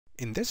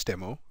In this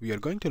demo, we are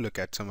going to look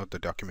at some of the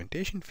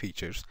documentation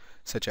features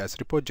such as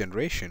report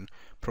generation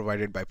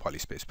provided by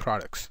Polyspace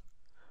products.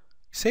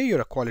 Say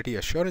you're a quality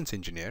assurance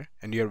engineer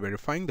and you're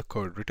verifying the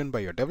code written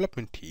by your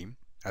development team.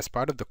 As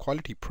part of the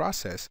quality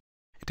process,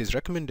 it is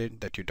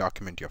recommended that you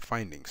document your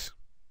findings.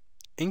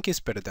 Ink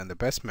is better than the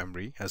best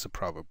memory, as the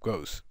proverb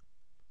goes.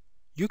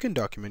 You can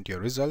document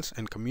your results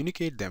and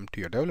communicate them to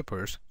your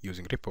developers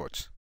using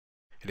reports.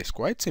 It is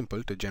quite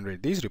simple to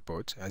generate these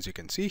reports, as you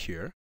can see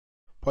here.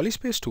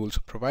 Polyspace tools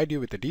provide you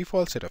with a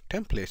default set of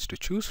templates to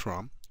choose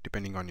from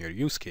depending on your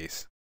use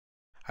case.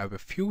 I have a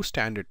few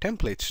standard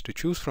templates to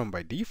choose from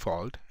by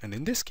default, and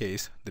in this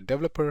case, the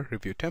developer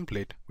review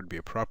template would be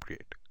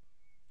appropriate.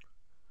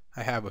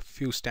 I have a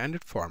few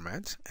standard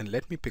formats, and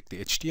let me pick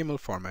the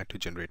HTML format to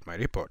generate my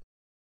report.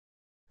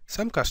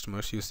 Some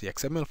customers use the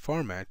XML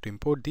format to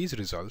import these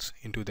results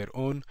into their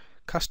own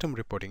custom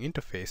reporting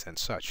interface and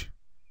such.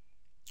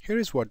 Here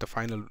is what the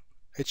final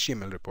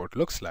HTML report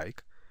looks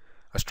like.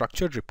 A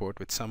structured report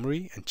with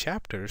summary and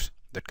chapters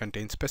that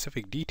contain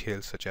specific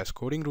details such as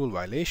coding rule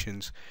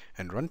violations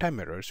and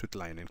runtime errors with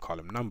line and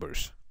column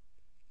numbers.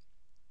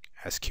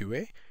 As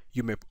QA,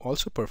 you may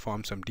also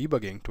perform some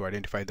debugging to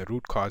identify the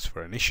root cause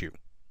for an issue.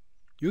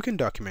 You can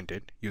document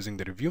it using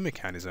the review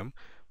mechanism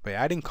by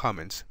adding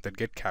comments that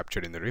get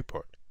captured in the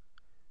report.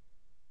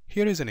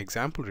 Here is an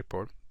example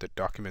report that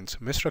documents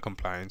MISRA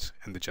compliance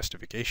and the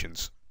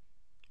justifications.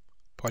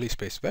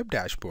 Polyspace Web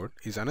Dashboard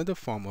is another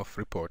form of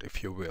report,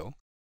 if you will,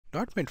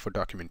 not meant for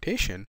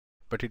documentation,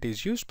 but it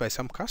is used by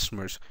some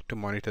customers to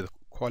monitor the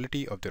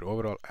quality of their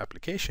overall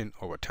application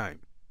over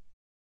time.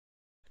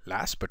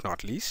 Last but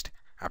not least,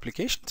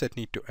 applications that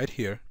need to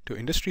adhere to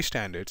industry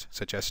standards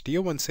such as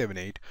TO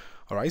 178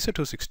 or ISO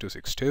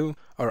 26262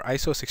 or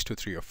ISO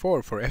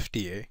 62304 for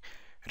FDA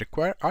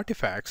require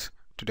artifacts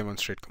to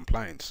demonstrate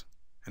compliance.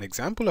 An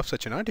example of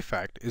such an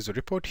artifact is the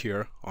report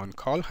here on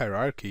call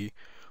hierarchy,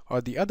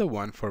 or the other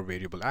one for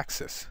variable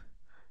access.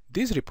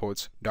 These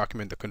reports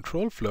document the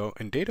control flow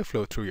and data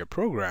flow through your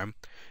program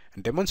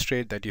and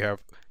demonstrate that you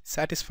have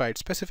satisfied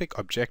specific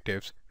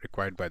objectives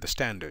required by the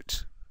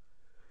standards.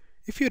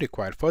 If you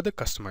require further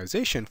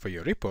customization for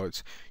your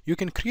reports, you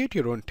can create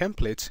your own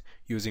templates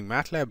using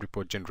MATLAB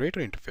report generator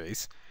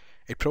interface.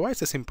 It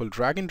provides a simple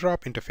drag and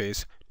drop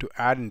interface to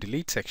add and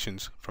delete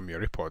sections from your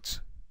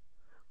reports.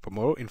 For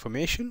more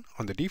information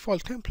on the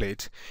default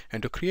templates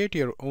and to create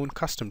your own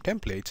custom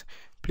templates,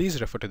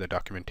 please refer to the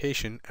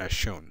documentation as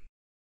shown.